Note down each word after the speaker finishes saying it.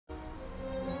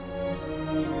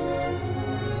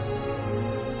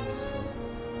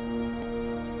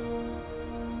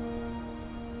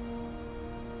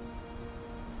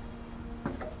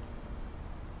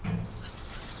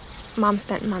Mom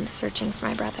spent months searching for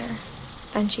my brother.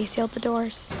 Then she sealed the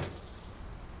doors.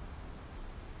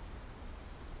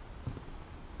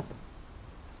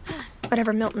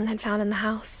 Whatever Milton had found in the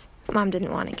house, Mom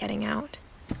didn't want it getting out.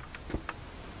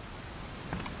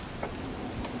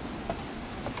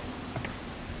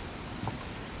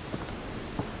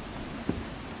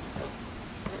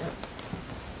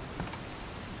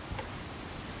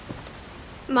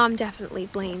 Mom definitely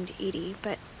blamed Edie,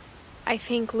 but I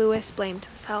think Louis blamed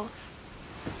himself.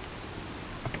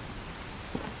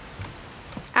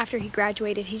 After he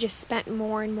graduated, he just spent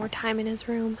more and more time in his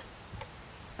room,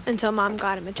 until Mom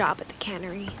got him a job at the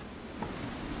cannery.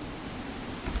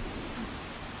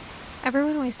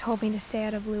 Everyone always told me to stay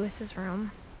out of Louis's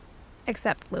room,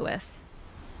 except Louis.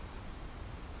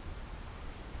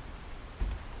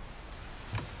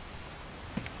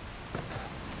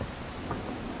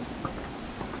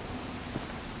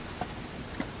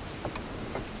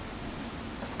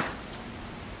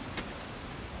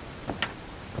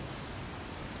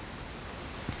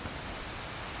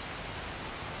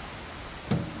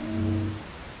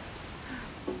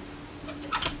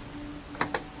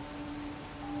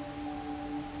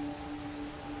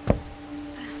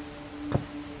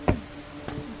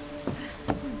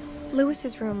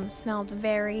 Louis's room smelled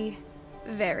very,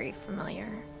 very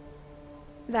familiar.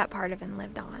 That part of him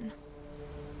lived on.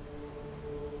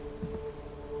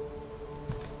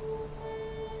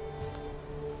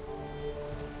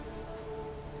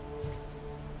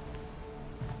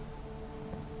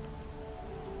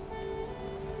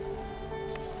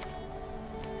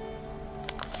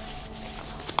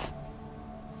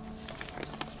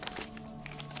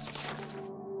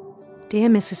 Dear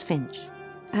Mrs. Finch,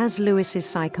 as Louis's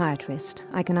psychiatrist,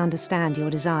 I can understand your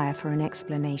desire for an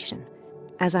explanation.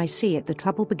 As I see it, the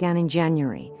trouble began in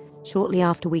January, shortly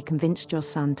after we convinced your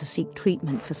son to seek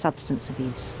treatment for substance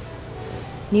abuse.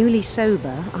 Newly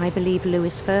sober, I believe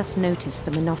Louis first noticed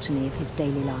the monotony of his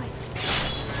daily life.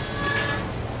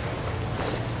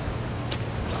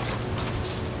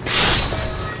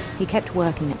 He kept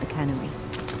working at the cannery,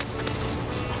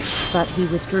 but he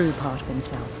withdrew part of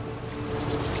himself.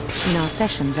 In our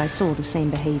sessions, I saw the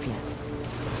same behavior.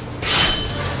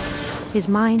 His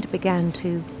mind began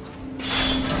to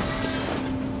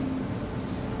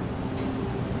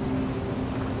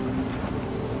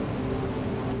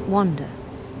wander.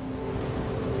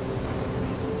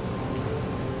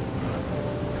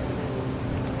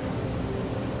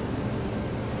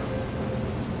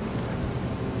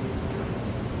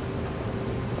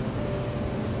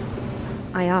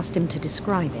 I asked him to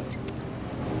describe it.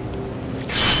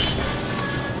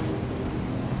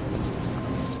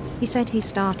 He said he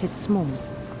started small,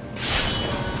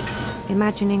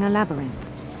 imagining a labyrinth.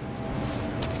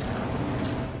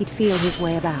 He'd feel his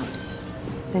way about.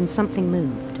 Then something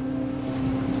moved.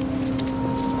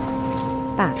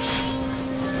 Bats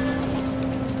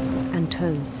and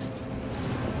toads.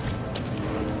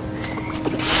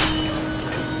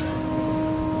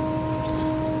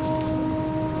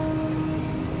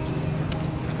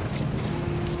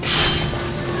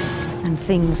 And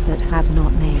things that have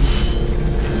not names.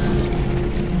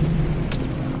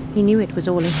 He knew it was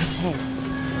all in his head.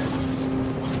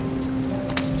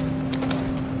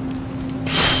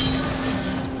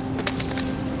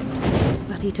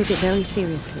 But he took it very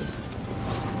seriously.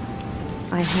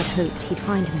 I had hoped he'd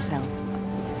find himself.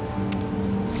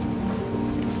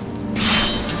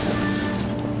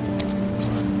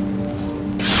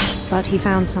 But he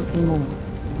found something more.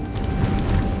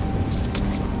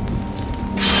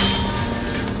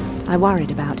 I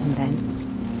worried about him then.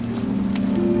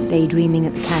 Daydreaming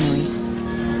at the cannery.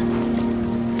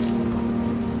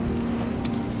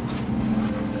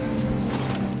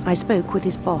 I spoke with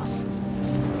his boss.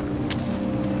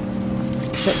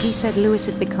 But he said Louis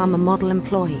had become a model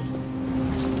employee.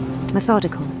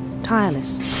 Methodical,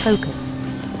 tireless, focused.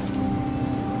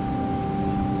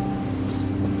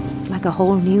 Like a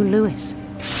whole new Louis.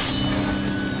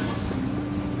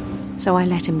 So I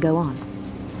let him go on.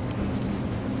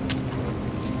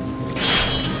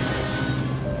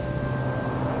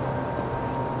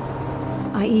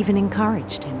 I even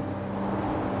encouraged him.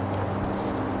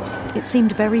 It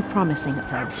seemed very promising at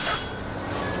first.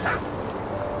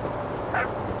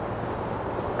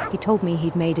 He told me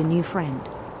he'd made a new friend.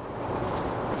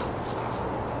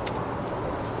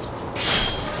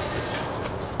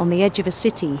 On the edge of a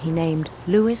city he named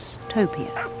Louis Topia.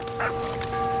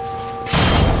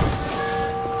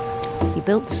 He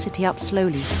built the city up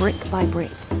slowly, brick by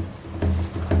brick.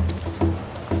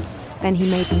 Then he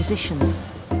made musicians.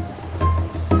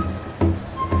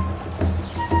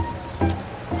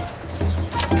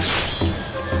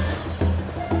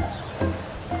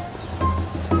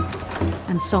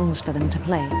 and songs for them to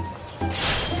play.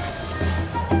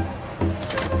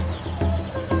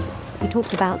 He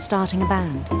talked about starting a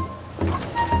band.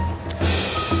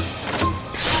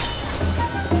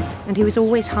 And he was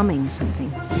always humming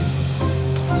something.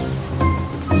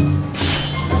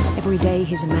 Every day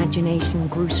his imagination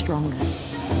grew stronger.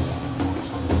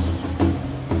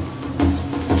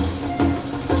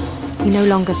 He no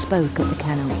longer spoke at the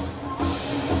cannery,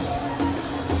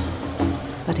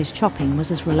 but his chopping was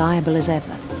as reliable as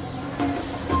ever.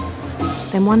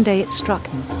 Then one day it struck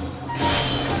him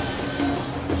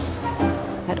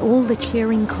that all the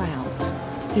cheering crowds,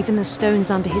 even the stones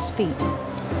under his feet,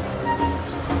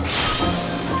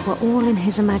 were all in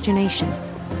his imagination,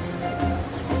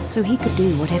 so he could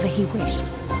do whatever he wished.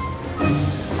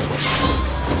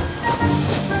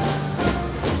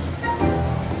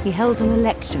 He held an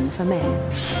election for mayor,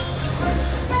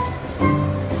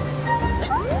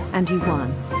 and he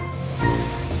won.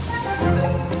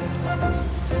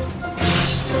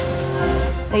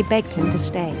 They begged him to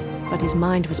stay, but his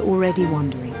mind was already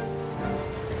wandering.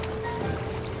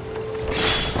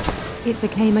 It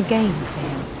became a game for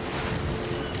him.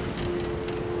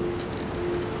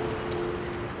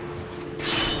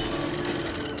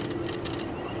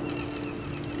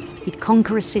 He'd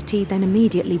conquer a city, then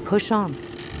immediately push on.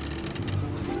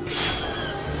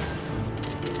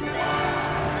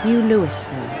 New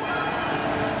Louisville.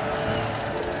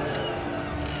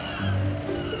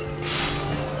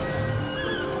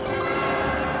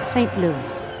 St.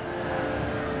 Louis.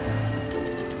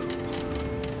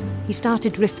 He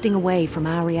started drifting away from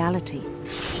our reality.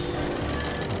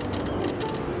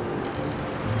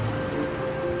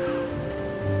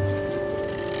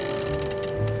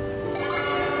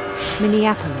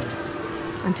 Minneapolis,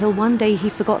 until one day he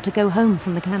forgot to go home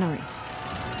from the cannery.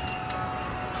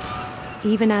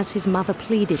 Even as his mother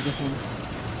pleaded with him,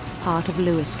 part of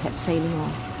Louis kept sailing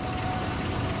on.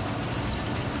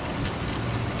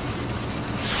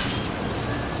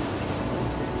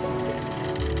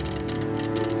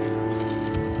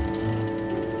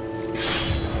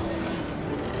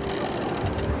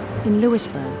 In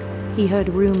Louisburg, he heard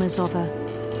rumors of a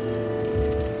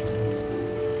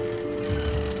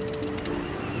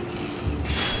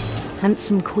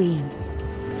handsome queen.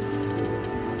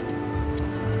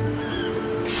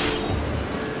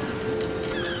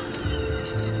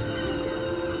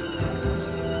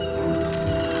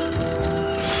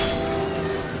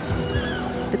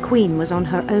 The queen was on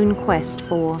her own quest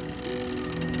for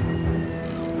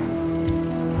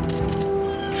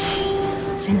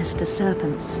sinister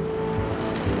serpents.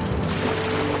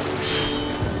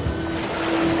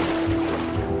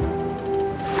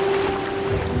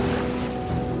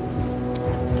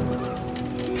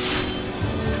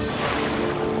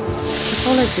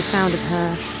 Followed the sound of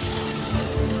her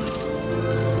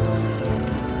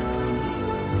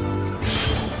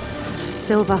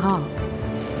silver harp.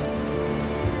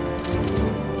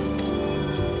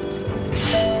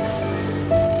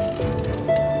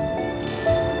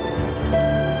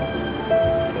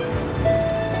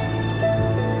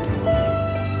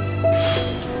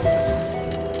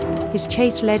 His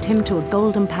chase led him to a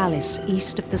golden palace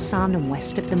east of the sun and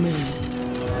west of the moon.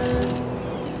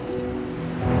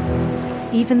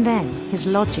 Even then, his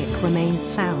logic remained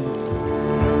sound.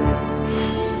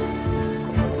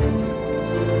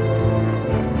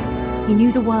 He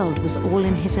knew the world was all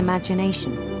in his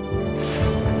imagination.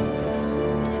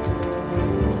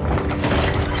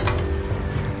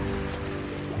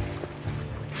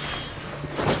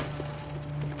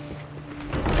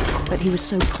 But he was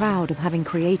so proud of having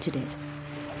created it.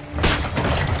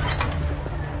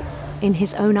 In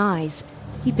his own eyes,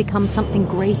 he'd become something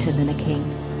greater than a king.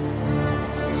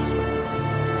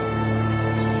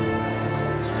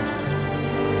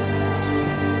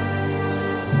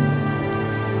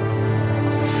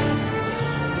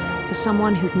 For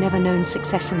someone who'd never known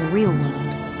success in the real world,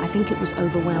 I think it was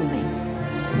overwhelming.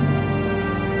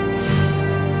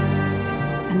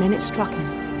 And then it struck him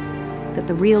that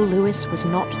the real Louis was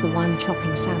not the one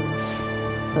chopping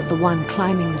salmon, but the one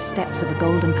climbing the steps of a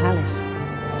golden palace.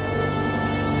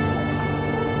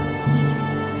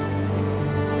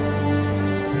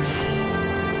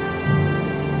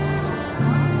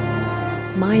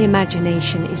 My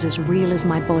imagination is as real as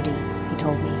my body, he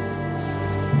told me.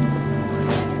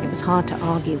 It was hard to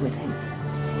argue with him.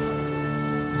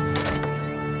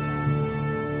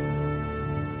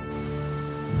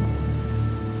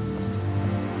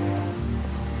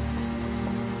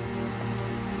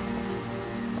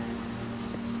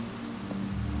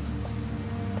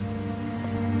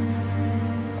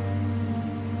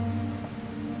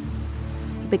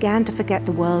 He began to forget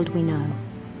the world we know.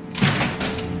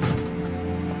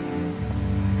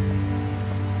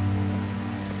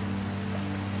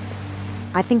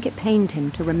 I think it pained him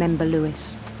to remember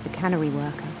Lewis, the cannery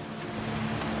worker.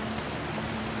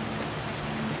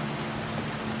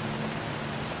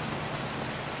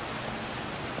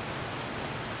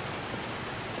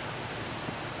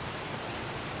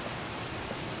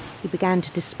 He began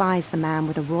to despise the man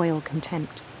with a royal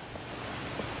contempt.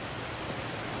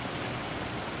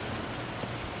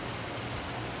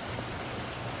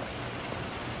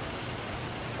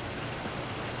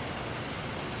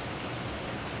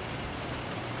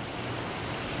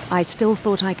 I still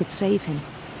thought I could save him.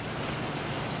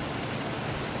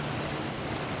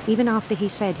 Even after he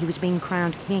said he was being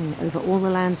crowned king over all the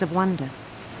lands of wonder.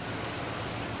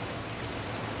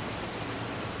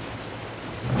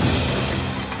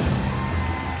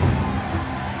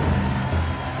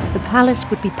 The palace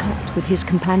would be packed with his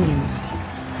companions.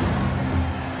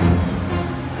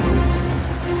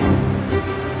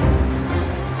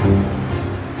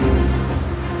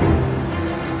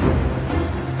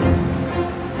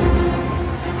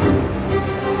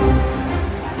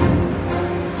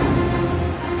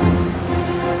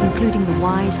 Including the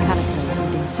wise Calico who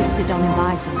had insisted on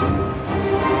advising him.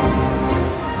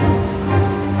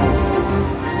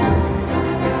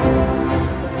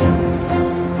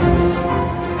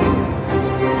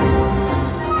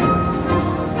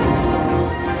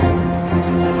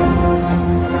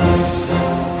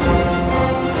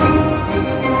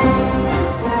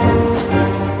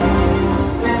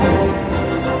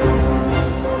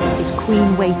 His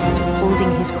queen waited,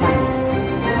 holding his crown.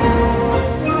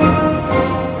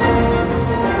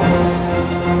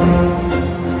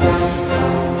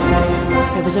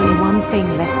 There was only one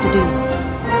thing left to do.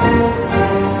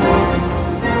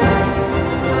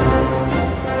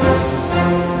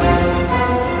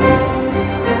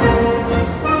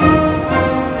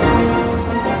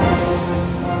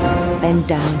 Bend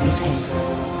down his head.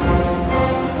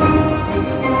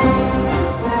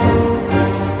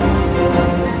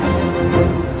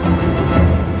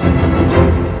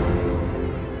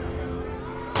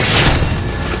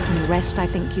 And the rest I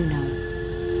think you know.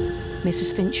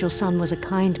 Mrs. Finch, your son was a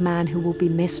kind man who will be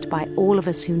missed by all of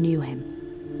us who knew him.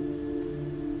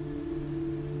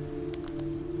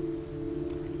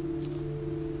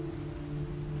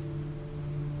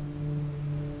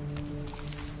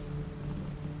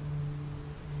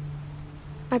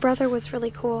 My brother was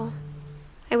really cool.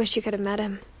 I wish you could have met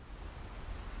him.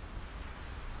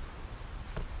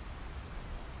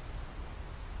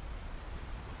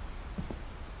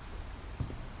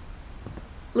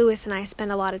 Lewis and I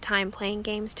spent a lot of time playing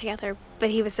games together,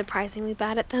 but he was surprisingly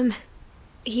bad at them.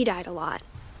 He died a lot.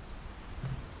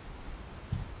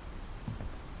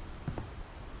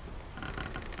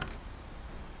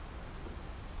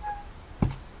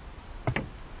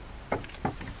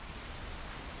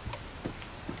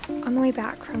 On the way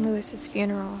back from Lewis's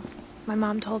funeral, my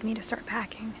mom told me to start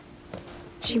packing.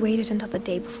 She waited until the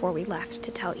day before we left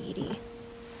to tell Edie.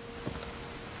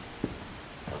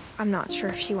 I'm not sure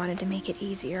if she wanted to make it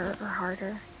easier or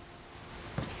harder.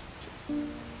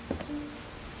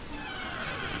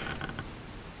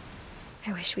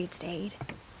 I wish we'd stayed.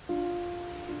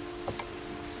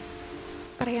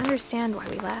 But I understand why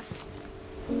we left.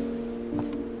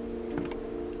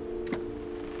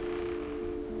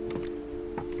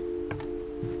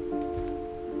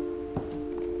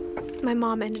 My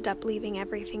mom ended up leaving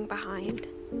everything behind.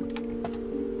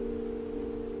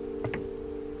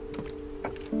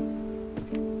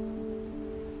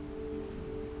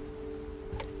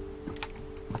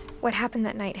 What happened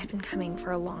that night had been coming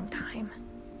for a long time.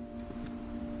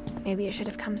 Maybe it should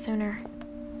have come sooner.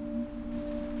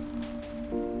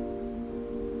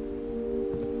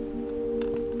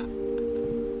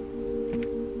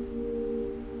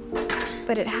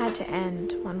 But it had to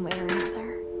end one way or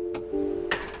another.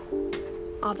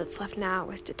 All that's left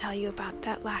now is to tell you about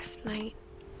that last night.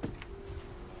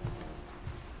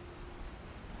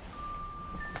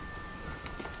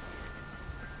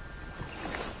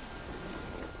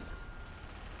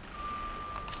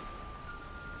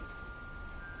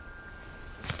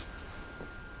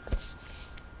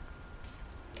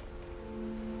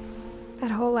 That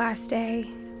whole last day,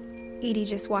 Edie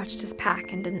just watched us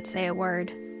pack and didn't say a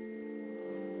word.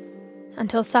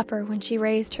 Until supper, when she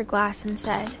raised her glass and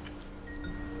said,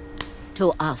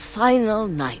 "To our final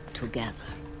night together,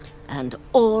 and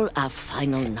all our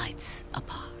final nights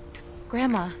apart."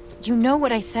 Grandma, you know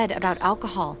what I said about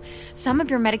alcohol. Some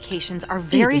of your medications are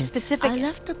very Edith, specific. I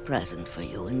left a present for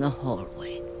you in the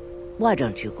hallway. Why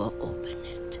don't you go open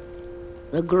it?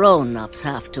 The grown-ups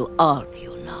have to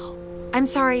argue now. I'm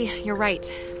sorry, you're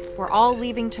right. We're all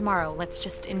leaving tomorrow. Let's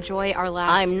just enjoy our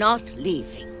last... I'm not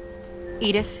leaving.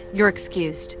 Edith, you're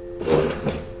excused.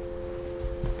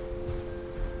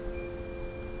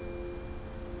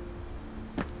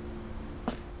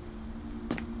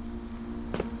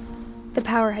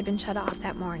 power had been shut off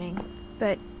that morning,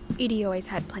 but Edie always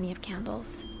had plenty of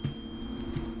candles.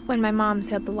 When my mom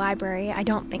sealed the library, I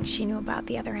don't think she knew about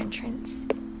the other entrance.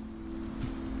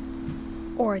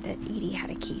 Or that Edie had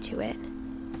a key to it.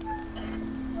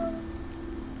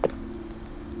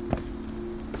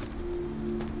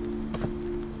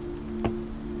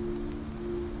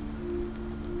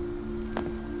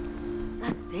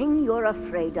 That thing you're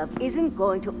afraid of isn't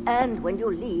going to end when you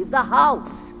leave the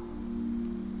house.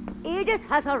 Edith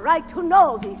has a right to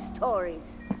know these stories.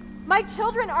 My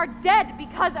children are dead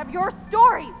because of your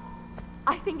stories.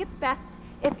 I think it's best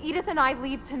if Edith and I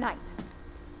leave tonight.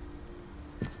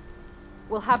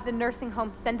 We'll have the nursing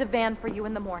home send a van for you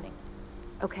in the morning,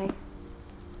 okay?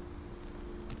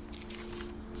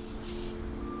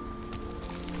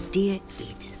 Dear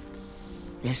Edith,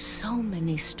 there's so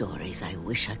many stories I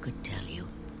wish I could tell you,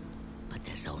 but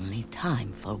there's only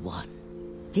time for one.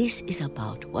 This is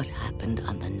about what happened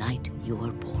on the night you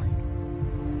were born.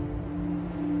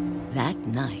 That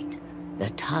night, the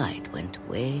tide went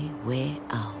way, way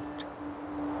out.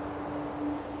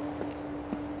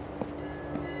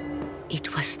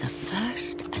 It was the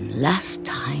first and last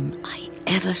time I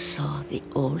ever saw the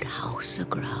old house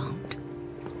aground.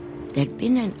 There'd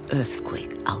been an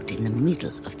earthquake out in the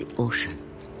middle of the ocean.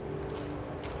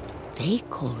 They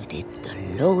called it the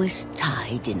lowest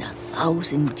tide in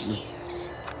 1,000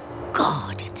 years.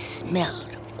 God, it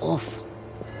smelled awful.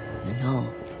 You know,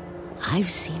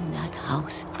 I've seen that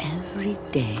house every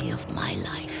day of my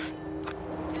life.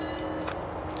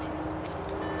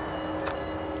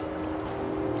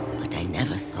 But I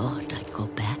never thought I'd go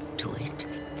back to it.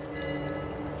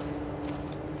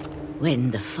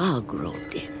 When the fog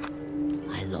rolled in,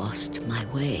 I lost my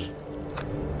way.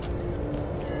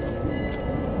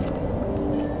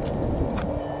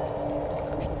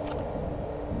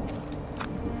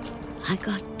 I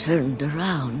got turned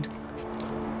around.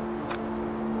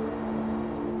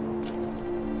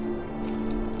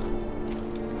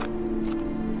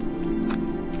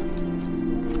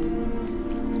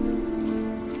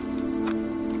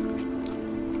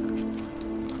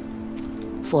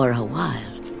 For a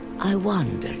while, I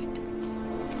wandered.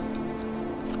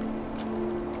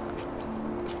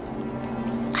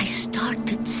 I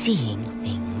started seeing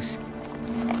things.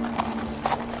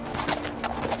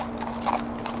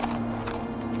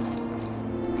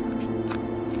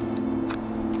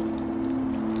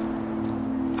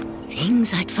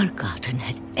 Things I'd forgotten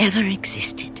had ever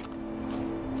existed.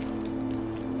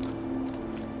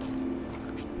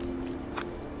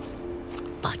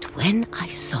 But when I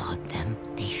saw them,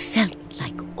 they felt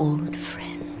like old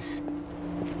friends.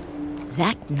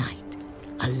 That night,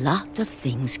 a lot of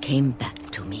things came back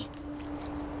to me.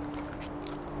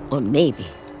 Or maybe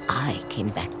I came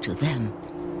back to them.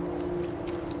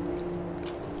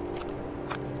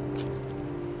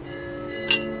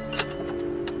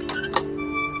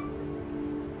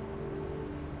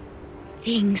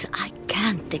 Things I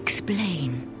can't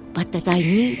explain, but that I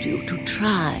need you to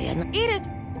try and... Edith,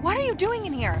 what are you doing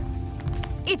in here?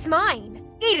 It's mine.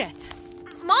 Edith!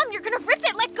 Mom, you're gonna rip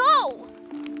it! Let go!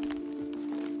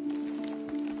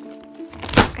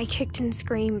 I kicked and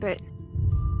screamed, but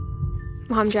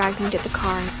Mom dragged me to the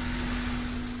car.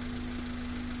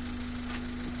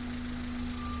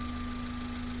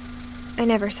 I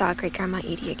never saw Great-Grandma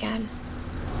Edie again.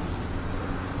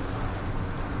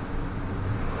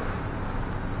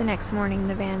 The next morning,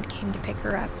 the van came to pick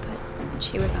her up, but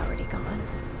she was already gone.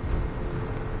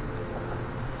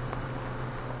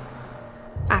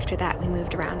 After that, we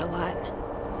moved around a lot.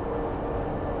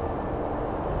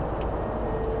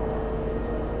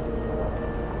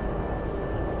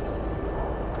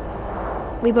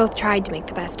 We both tried to make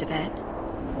the best of it.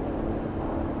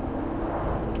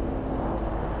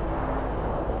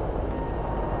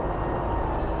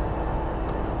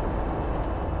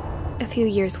 A few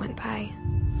years went by.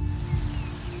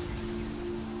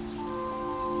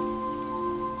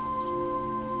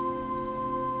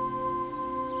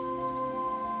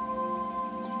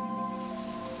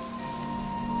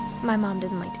 My mom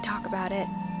didn't like to talk about it,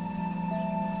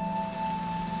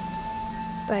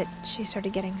 but she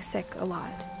started getting sick a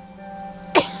lot.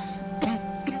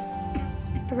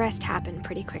 The rest happened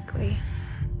pretty quickly.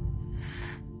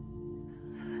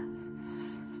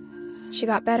 She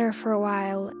got better for a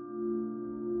while,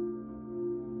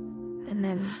 and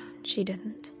then she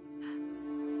didn't.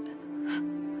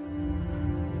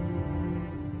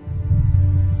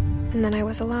 And then I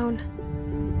was alone.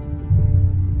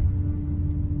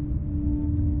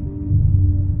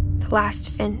 The last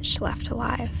Finch left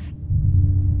alive.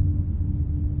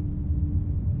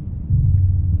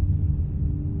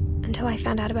 Until I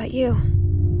found out about you.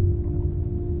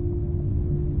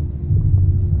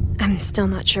 I'm still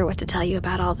not sure what to tell you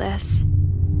about all this.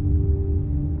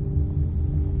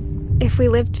 If we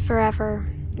lived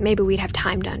forever, maybe we'd have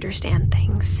time to understand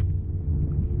things.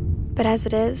 But as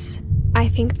it is, I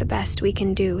think the best we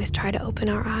can do is try to open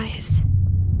our eyes.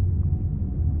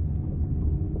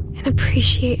 And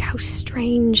appreciate how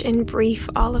strange and brief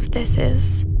all of this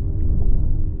is.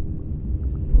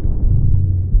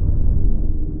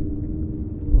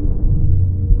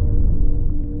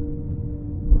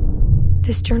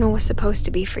 This journal was supposed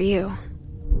to be for you.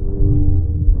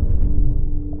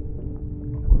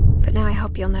 But now I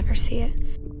hope you'll never see it.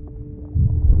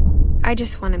 I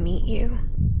just want to meet you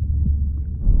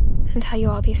and tell you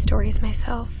all these stories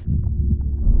myself.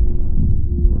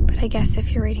 But I guess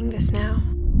if you're reading this now,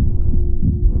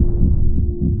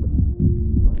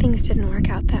 things didn't work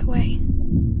out that way.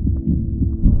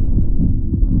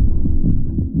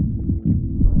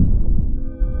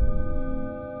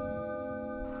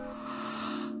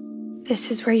 This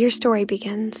is where your story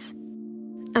begins.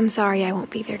 I'm sorry I won't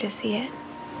be there to see it.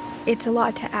 It's a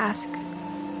lot to ask,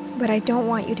 but I don't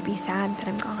want you to be sad that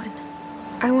I'm gone.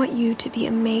 I want you to be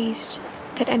amazed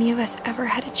that any of us ever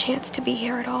had a chance to be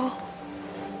here at all.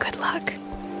 Good luck.